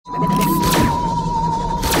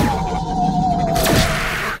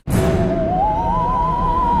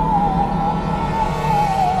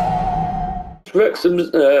Wrexham's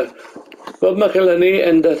Bob McElhenney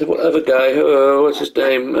and that other guy, what's his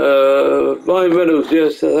name? Ryan Reynolds,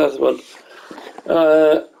 yes, that's the one.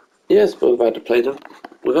 Yes, we're about to play them.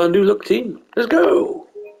 We've got a new look team. Let's go!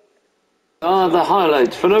 The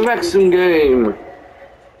highlights for the Wrexham game.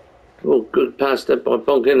 Oh, good pass there by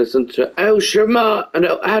Bonk Innocent to El Shamar and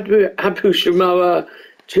Abu Shamara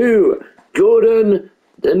to Jordan,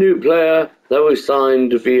 the new player that was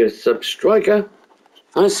signed via sub-striker,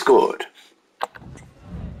 has scored.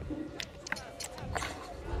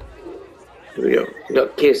 Here we go. We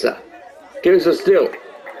got Kesa. Kesa still.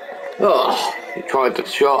 Oh, he tried the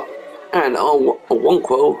shot and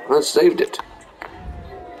Owonkwo has saved it.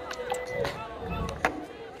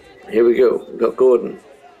 Here we go. We got Gordon.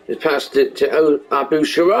 He passed it to Abu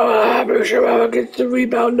Shamara. Abu Shamara gets the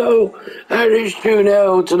rebound now. And it's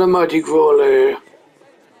 2-0 to the mighty Crawley.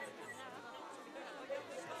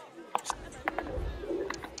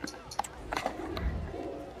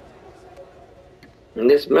 And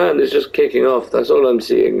this man is just kicking off. That's all I'm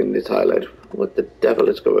seeing in this highlight. What the devil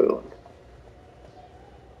is going on?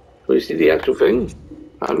 Will you see the actual thing?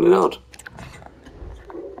 Apparently not.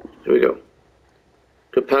 Here we go.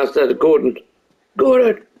 Good pass there to Gordon.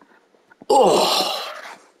 Gordon! Oh!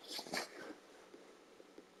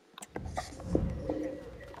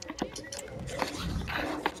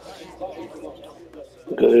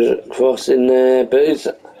 Good cross in there, but it's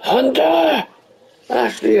Hunter!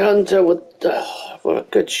 Ashley Hunter with for a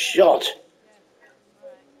good shot.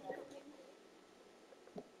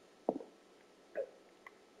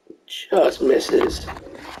 Just misses.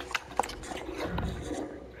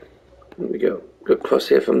 Here we go. Good cross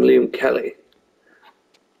here from Liam Kelly.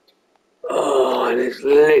 Oh, and it's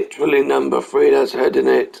literally number 3 that's heading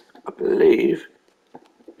it, I believe.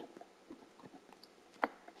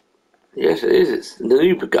 Yes, it is. It's the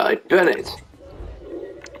new guy, Bennett.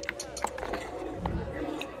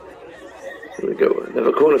 Here we go.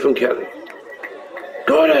 Another corner from Kelly.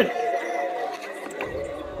 Gordon!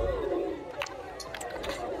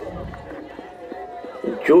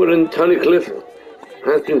 Jordan Tunnicliffe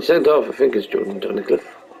has been sent off. I think it's Jordan Tunnicliffe.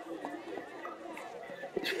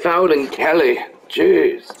 He's fouling Kelly.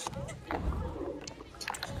 Jeez.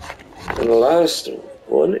 And the last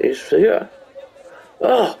one is here.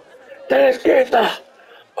 Oh! Dennis Gaither!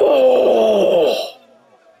 Oh!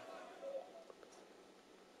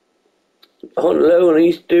 On loan,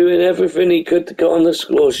 he's doing everything he could to get on the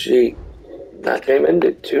score sheet. That game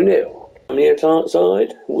ended 2-0. On the attack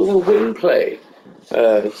side, with a win play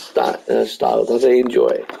style that they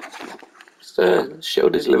enjoy.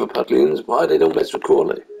 Showed his Liverpudlians why they don't mess with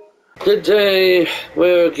Crawley. Today,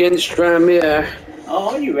 we're against Tranmere.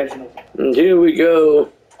 Oh, you Reginald. And here we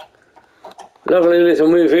go. Lovely little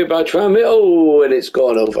move here by Tranmere. Oh, and it's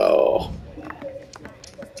gone over.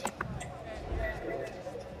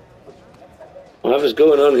 Whatever's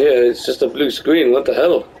going on here, it's just a blue screen. What the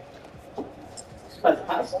hell?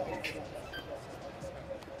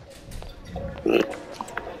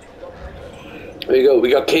 There you go, we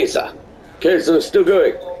got Kesa. Kesa's still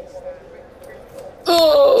going.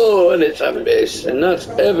 Oh, and it's a miss. And that's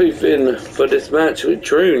everything for this match with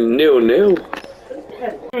Troon. 0-0.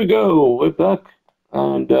 Here we go, we're back.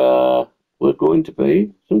 And we're going to play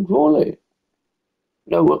some Crawley.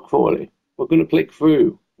 No, we're Crawley. We're going to play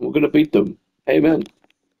through. We're going to beat them. Amen.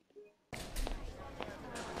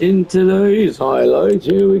 In today's highlight,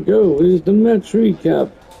 here we go. Here's the match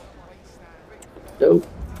recap. So,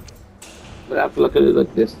 we'll have to look at it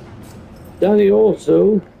like this. Danny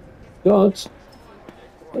also got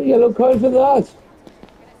a yellow card for that.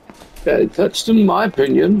 Barely touched him, in my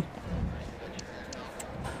opinion.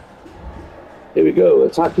 Here we go.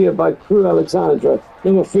 Attack here by Crew Alexandra.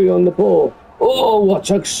 Number 3 on the ball. Oh, what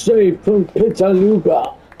a save from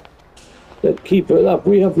Pitaluga. The keeper up,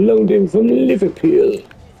 we have loaned him from Liverpool.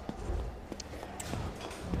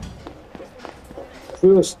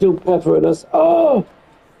 Crew are still peppering us. Oh!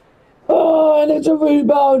 Oh, and it's a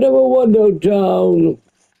rebound and we're 1-0 down.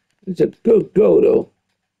 It's a good goal, though.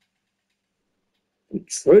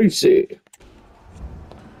 Tracy.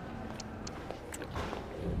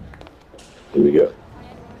 Here we go.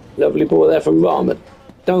 Lovely ball there from Rahman.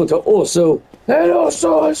 Down to Orso. And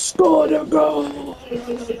Orso has scored a goal.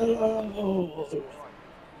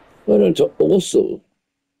 Well done to Orso.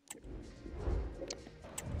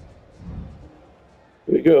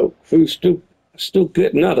 Here we go. Crew still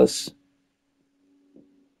getting at us.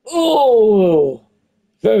 Oh!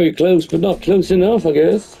 Very close, but not close enough, I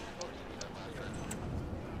guess.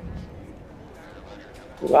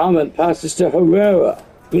 Rahman passes to Herrera.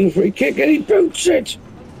 Going for a free kick and he boots it.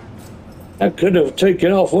 I could have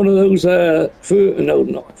taken off one of those,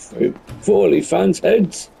 Frawley fans'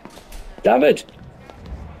 heads. Damn it.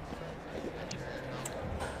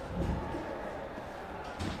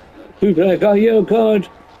 Who got a yellow card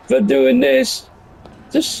for doing this?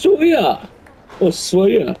 To Sawyer. Or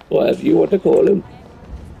Sawyer, whatever you want to call him.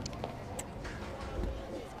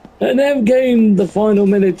 And then came the final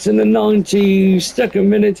minutes in the 92nd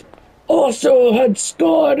minute. Also had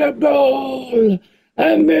scored a goal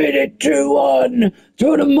and made it 2-1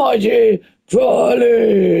 to the mighty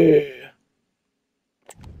Crawley.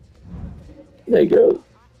 There you go.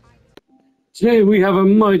 Today we have a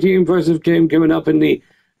mighty impressive game coming up in the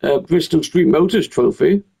Bristol Street Motors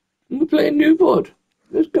Trophy. We're playing Newport.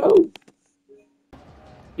 Let's go.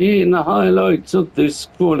 In the highlights of this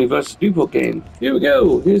Crawley versus Newport game. Here we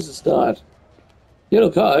go. Here's the start. Yellow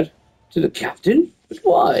card to the captain. But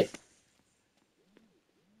why?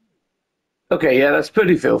 Okay, yeah, that's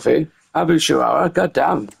pretty filthy. Abu Shawara,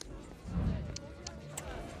 goddamn.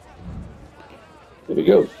 Here we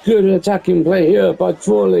go. Good attacking play here by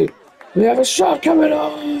Crawley. We have a shot coming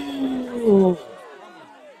on.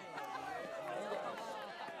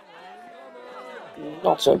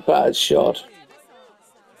 Not a bad shot.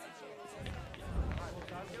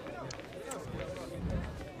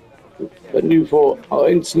 But Newport are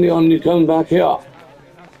instantly on the comeback here.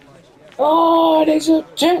 Oh, it is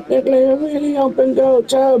technically a really up and go.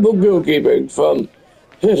 Terrible goalkeeping from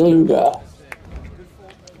Peterluga.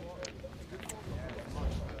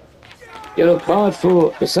 Yellow card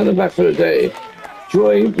for the centre back for the day,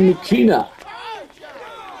 Joy McKenna.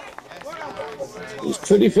 He's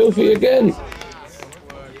pretty filthy again.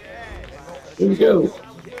 Here we go.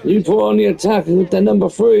 Newport on the attack with the number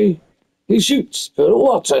 3. He shoots, but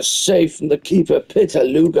what a save from the keeper,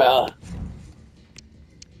 Peterluga.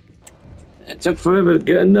 It took forever to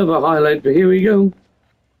get another highlight, but here we go.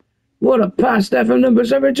 What a pass there from number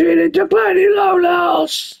 17 into Clanny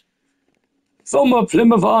Lawless. Former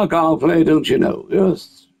Plymouth Argyle player, don't you know?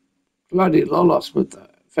 Yes. Bloody Lawless with a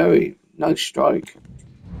very nice strike.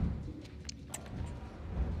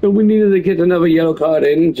 But we needed to get another yellow card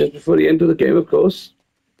in just before the end of the game, of course.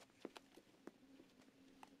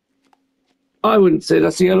 I wouldn't say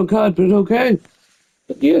that's a yellow card, but okay.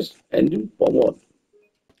 But yes, ending 1-1.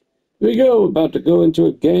 Here we go, about to go into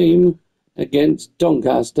a game against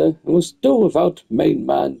Doncaster, and we're still without main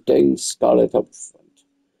man Dane Scarlett up front.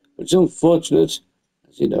 Which is unfortunate,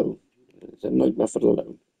 as you know, it's a nightmare for the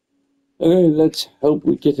loan. Okay, let's hope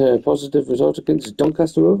we get a positive result against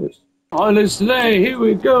Doncaster Rovers. Highlights today, here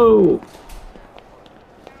we go!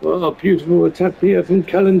 Oh, beautiful attack here from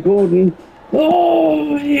Kellen Gordon.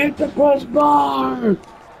 Oh, he hit the crossbar!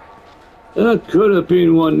 That could have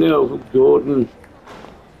been 1-0 for Gordon.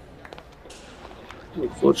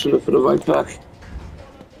 Unfortunate for the right back.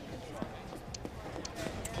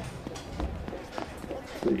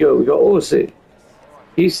 Here we go, we got Orsi.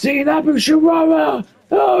 He's seen Abu Shawara!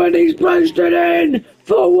 Oh, and he's punched it in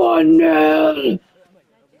for 1-0!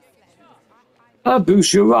 Abu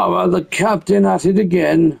Shawara, the captain, at it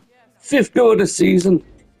again. 5th goal of the season.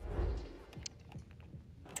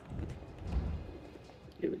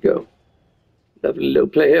 Here we go. Lovely little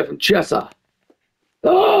play here from Chester.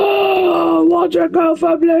 Oh, what a goal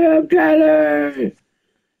for Liam Kelly!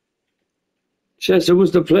 Chester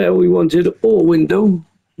was the player we wanted all window,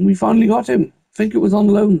 and we finally got him. I think it was on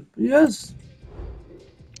loan. Yes.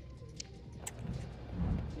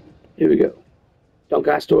 Here we go.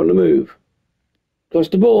 Doncaster on the move. Cross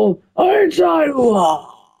the ball. Oh, inside. Whoa.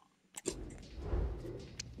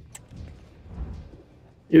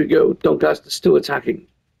 Here we go. Doncaster still attacking.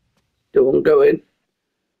 Still ongoing.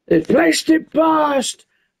 They placed it past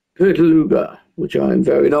Peterluga, which I am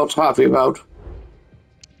very not happy about.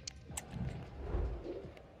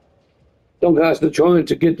 Doncaster trying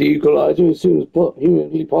to get the equaliser as soon as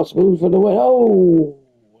humanly possible for the win. Oh,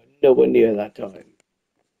 nowhere near that time.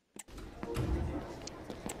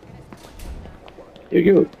 Here we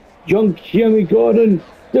go. John Kiami Gordon.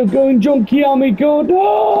 Still going John Kiami Gordon.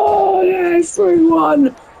 Oh, yes,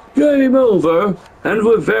 3-1. Game over. And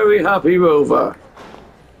we're very happy over.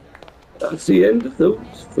 That's the end of those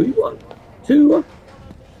 3-1. 2-1.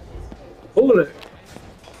 Holy.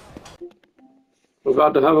 We're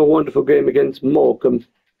about to have a wonderful game against Morecambe.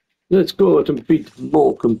 Let's go out and beat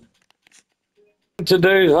Morecambe.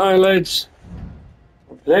 Today's highlights.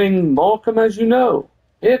 We're playing Morecambe, as you know.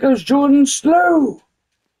 Here comes Jordan Slow.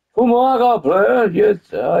 Former Argyle player. Yes,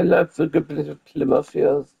 I left the good bit of Plymouth,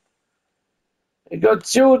 yes. We got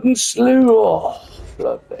Jordan Slow. Oh,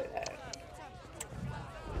 lovely.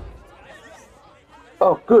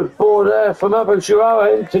 Oh, good ball there from Abu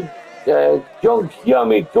Shawara into John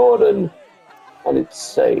Kiami Gordon. And it's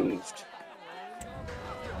saved.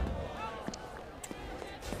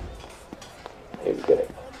 Here we go.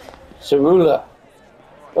 Cerula.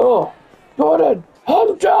 Oh, Gordon.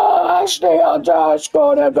 Hunter! Ashley Hunter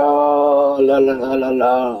scored a goal! La la la la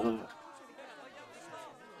la.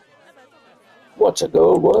 What a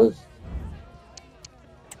goal was.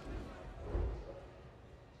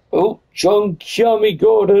 Oh, John Chummy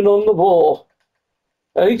Gordon on the ball.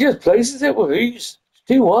 He just places it with ease.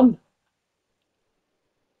 2-1.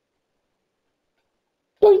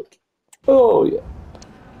 Oh, yeah.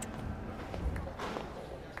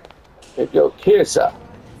 There you go, Kirsa.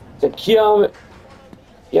 To Kiami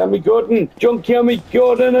Gordon. John Kiami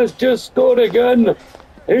Gordon has just scored again.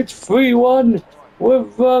 It's 3-1.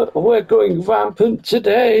 We're going rampant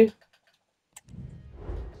today.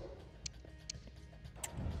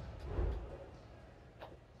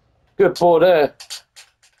 Good ball there.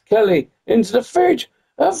 Kelly into the feet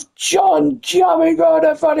of John Kiami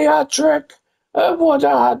Gordon for the hat-trick. And what a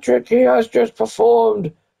hat-trick he has just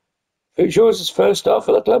performed. Pretty sure it's his first start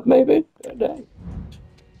for the club, maybe? Today.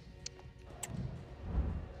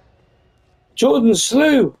 Jordan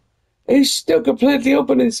Slew. He's still completely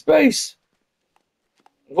open in space.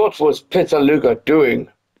 What was Pitaluga doing?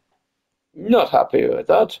 Not happy with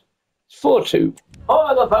that. It's 4-2.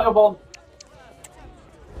 Oh, the fireball.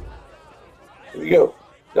 Here we go.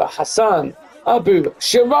 Got Hassan Abu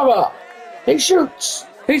Shirama. He shoots.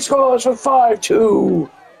 He scores for 5-2.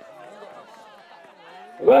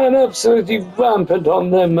 Ran absolutely rampant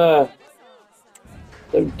on them.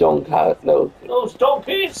 Those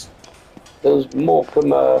donkeys. Those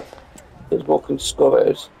Morecambe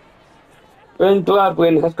scorers. Ben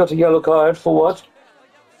Gladwin has got a yellow card for what?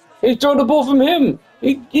 He's thrown the ball from him.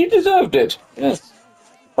 He deserved it. Yes.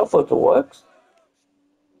 I thought it works.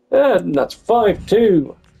 And that's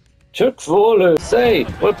 5-2. Chuck Fowler. Say,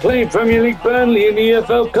 we're playing Premier League Burnley in the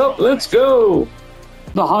EFL Cup. Let's go.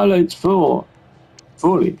 The highlights for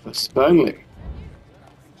Fowler versus Burnley.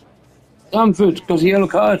 Stamford got a yellow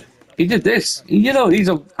card. He did this. You know, he's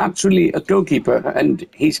actually a goalkeeper and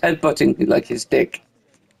he's headbutting like his dick.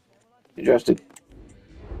 Interesting.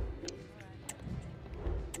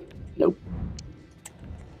 Nope.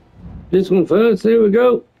 This one first. Here we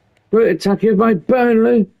go. Great attack here by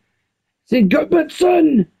Burnley. See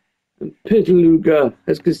Gudmundsson. And Pitaluga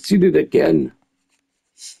has conceded again.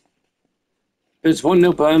 It's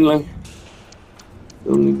 1-0 Burnley.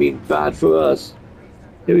 Only been bad for us.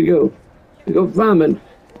 Here we go. We got Raman.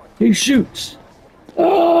 He shoots.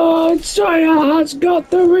 Oh, Sawyer has got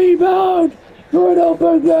the rebound for an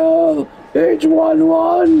open goal. It's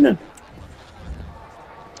 1-1.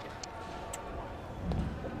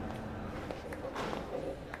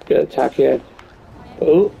 Good attack here.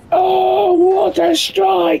 Oh, what a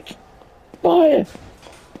strike! By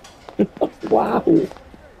wow.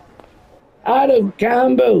 Adam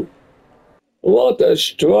Campbell. What a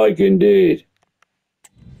strike indeed.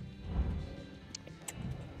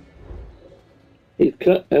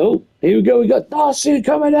 Oh, here we go. We got Darcy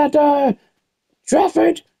coming at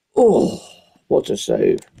Trafford. Oh, what a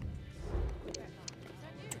save.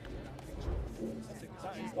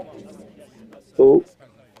 Oh,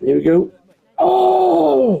 here we go.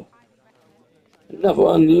 Oh, another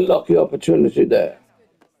unlucky opportunity there.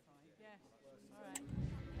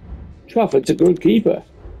 Trafford's a good keeper.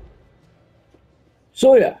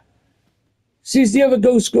 Sawyer sees the other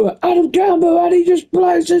goal scorer, Adam Campbell, and he just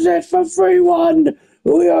places it for 3-1.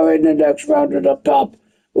 We are in the next round of the cup.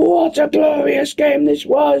 What a glorious game this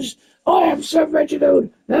was. I am Sir Reginald,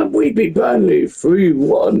 and we beat Burnley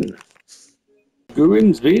 3-1.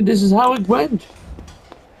 Grimsby, this is how it went.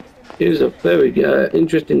 Here's a very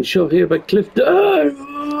interesting shot here by Clifton.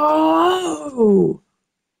 Oh!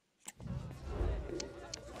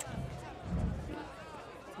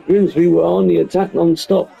 Grimsby were on the attack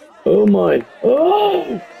non-stop. Oh my.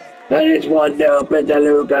 Oh! And it's 1-0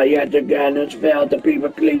 Pitaluga yet again has failed to keep a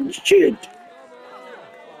clean sheet.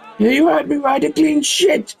 You heard me right, a clean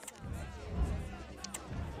sheet.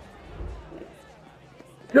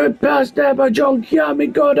 Good pass there by John Kiami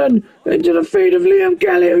Gordon into the feet of Liam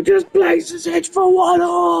Kelly, who just places it for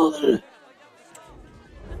 1-1.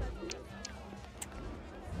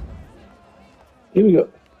 Here we go.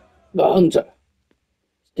 The Hunter.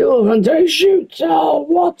 Still Hunter shoots. Oh,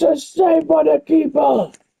 what a save by the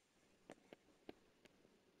keeper.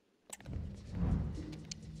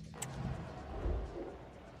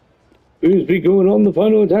 Grimsby going on the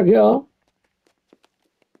final attack here.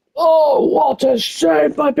 Oh, what a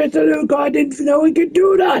save by Pitaluga. I didn't know he could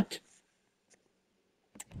do that.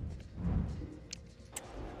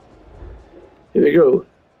 Here we go.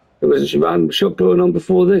 There was a random shot going on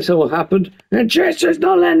before this all happened, and Chester's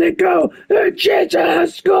not letting it go. And Chester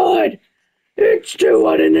has scored. It's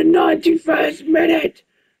 2-1 in the 91st minute.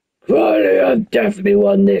 Crawley have definitely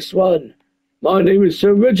won this one. My name is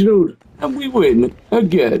Sir Reginald, and we win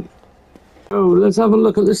again. So let's have a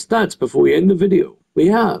look at the stats before we end the video. We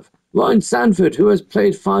have Ryan Sanford, who has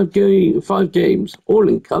played five games, all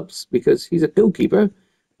in cups, because he's a goalkeeper,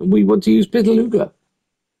 and we want to use Pitaluga.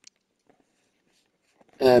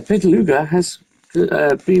 Pitaluga has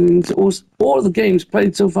been in all the games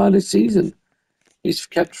played so far this season. He's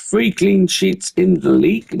kept 3 clean sheets in the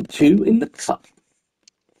league and 2 in the cup.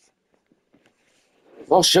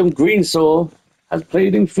 Rosham Greensaw has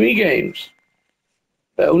played in 3 games,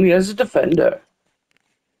 but only as a defender.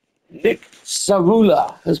 Nick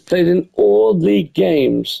Sarula has played in all league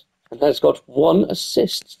games and has got 1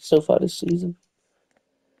 assist so far this season.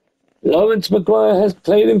 Lawrence Maguire has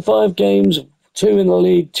played in 5 games, 2 in the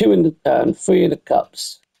league, 2 in the and 3 in the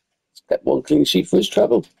cups. He's got 1 clean sheet for his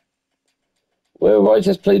treble. Will Wright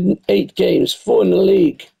has played in 8 games, 4 in the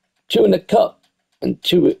league, 2 in the cup, and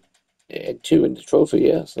 2 in the trophy.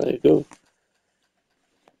 Yes, there you go.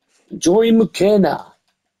 Joy McKenna,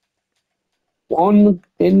 1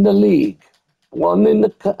 in the league, 1 in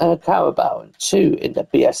the Carabao, and 2 in the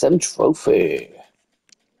BSM trophy.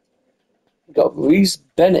 We've got Reese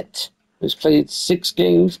Bennett, who's played 6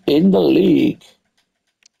 games in the league.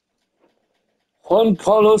 Juan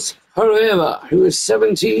Carlos Herrera, who is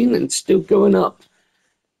 17 and still going up.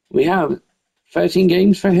 We have 13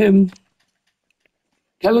 games for him.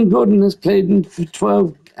 Kellen Gordon has played in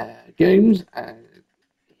 12 games.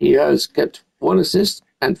 He has kept 1 assist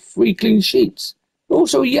and 3 clean sheets.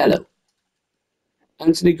 Also yellow.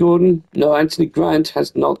 Anthony Grant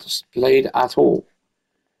has not played at all.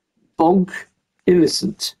 Bonk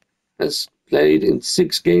Innocent has played in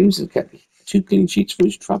 6 games and kept 2 clean sheets for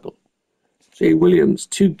his treble. Jay Williams,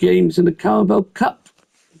 2 games in the Carabao Cup.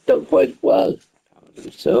 Done quite well.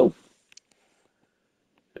 So,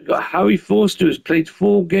 we've got Harry Forster, who's played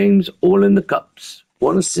 4 games, all in the cups.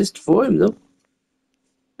 1 assist for him, though.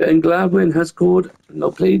 Ben Gladwin has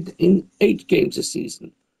played in 8 games this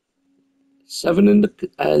season. 7 in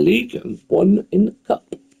the league and 1 in the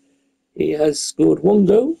cup. He has scored 1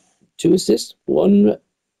 goal, 2 assists, 1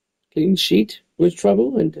 clean sheet with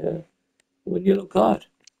treble, and 1 yellow card.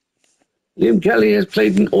 Liam Kelly has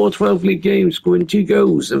played in all 12 league games, scoring 2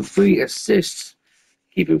 goals and 3 assists,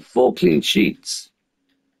 keeping 4 clean sheets,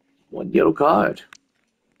 1 yellow card.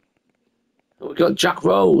 And we've got Jack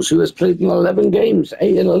Rose, who has played in 11 games,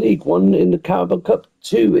 8 in the league, 1 in the Carabao Cup,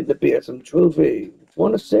 2 in the BSM Trophy,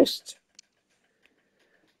 1 assist.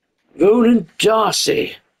 Ronan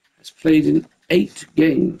Darcy has played in 8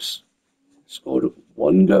 games, scored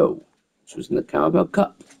 1 goal, which was in the Carabao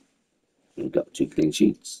Cup, and got 2 clean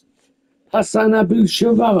sheets. Hassan Abu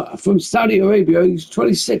Shabara from Saudi Arabia, he's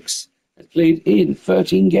 26, has played in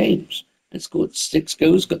 13 games and scored 6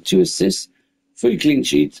 goals, got 2 assists, 3 clean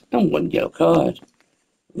sheets, and 1 yellow card.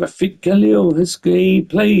 Rafiq Khalil has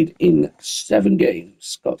played in 7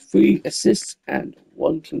 games, got 3 assists and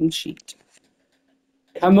 1 clean sheet.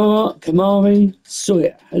 Kamari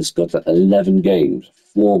Sawyer has got 11 games,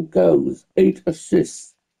 4 goals, 8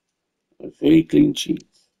 assists, and 3 clean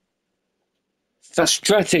sheets.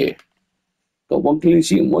 Fastretti got 1 clean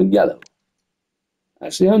sheet and 1 yellow.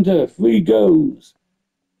 Ashley Hunter, 3 goals,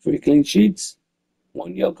 3 clean sheets,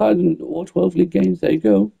 1 yellow card in all 12 league games. There you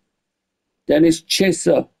go. Dennis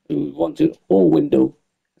Chesser, who wanted all window,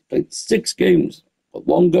 played 6 games, got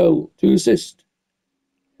 1 goal, 2 assists.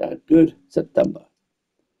 That good September.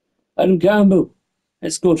 Adam Campbell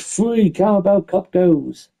has scored 3 Carabao Cup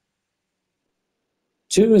goals,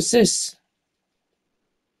 2 assists,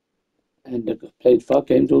 and played 5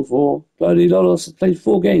 games overall. Claudio Lolos has played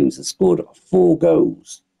 4 games and scored 4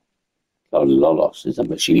 goals. Claudio Lolos is a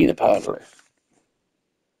machine, apparently.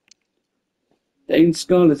 Dane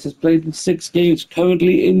Scarlett has played in 6 games,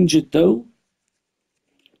 currently injured though.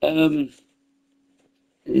 He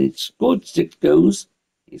scored 6 goals.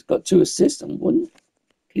 He's got 2 assists and 1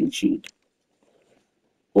 clean sheet.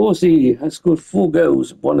 Horsey has scored 4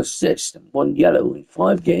 goals, 1 assist, and 1 yellow in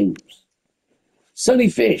 5 games. Sonny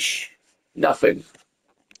Fish, nothing.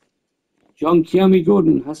 John Kiami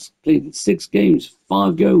Gordon has played in 6 games,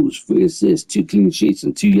 5 goals, 3 assists, 2 clean sheets,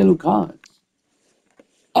 and 2 yellow cards.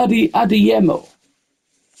 Adi Adeyemo,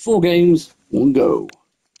 4 games, 1 goal.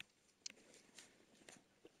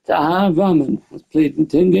 Taha Rahman has played in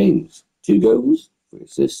 10 games, 2 goals, 3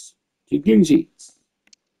 assists, 2 clean sheets.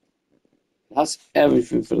 That's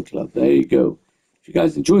everything for the club. There you go. If you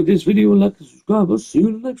guys enjoyed this video, like and subscribe. I'll see you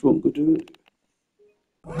in the next one. Good day.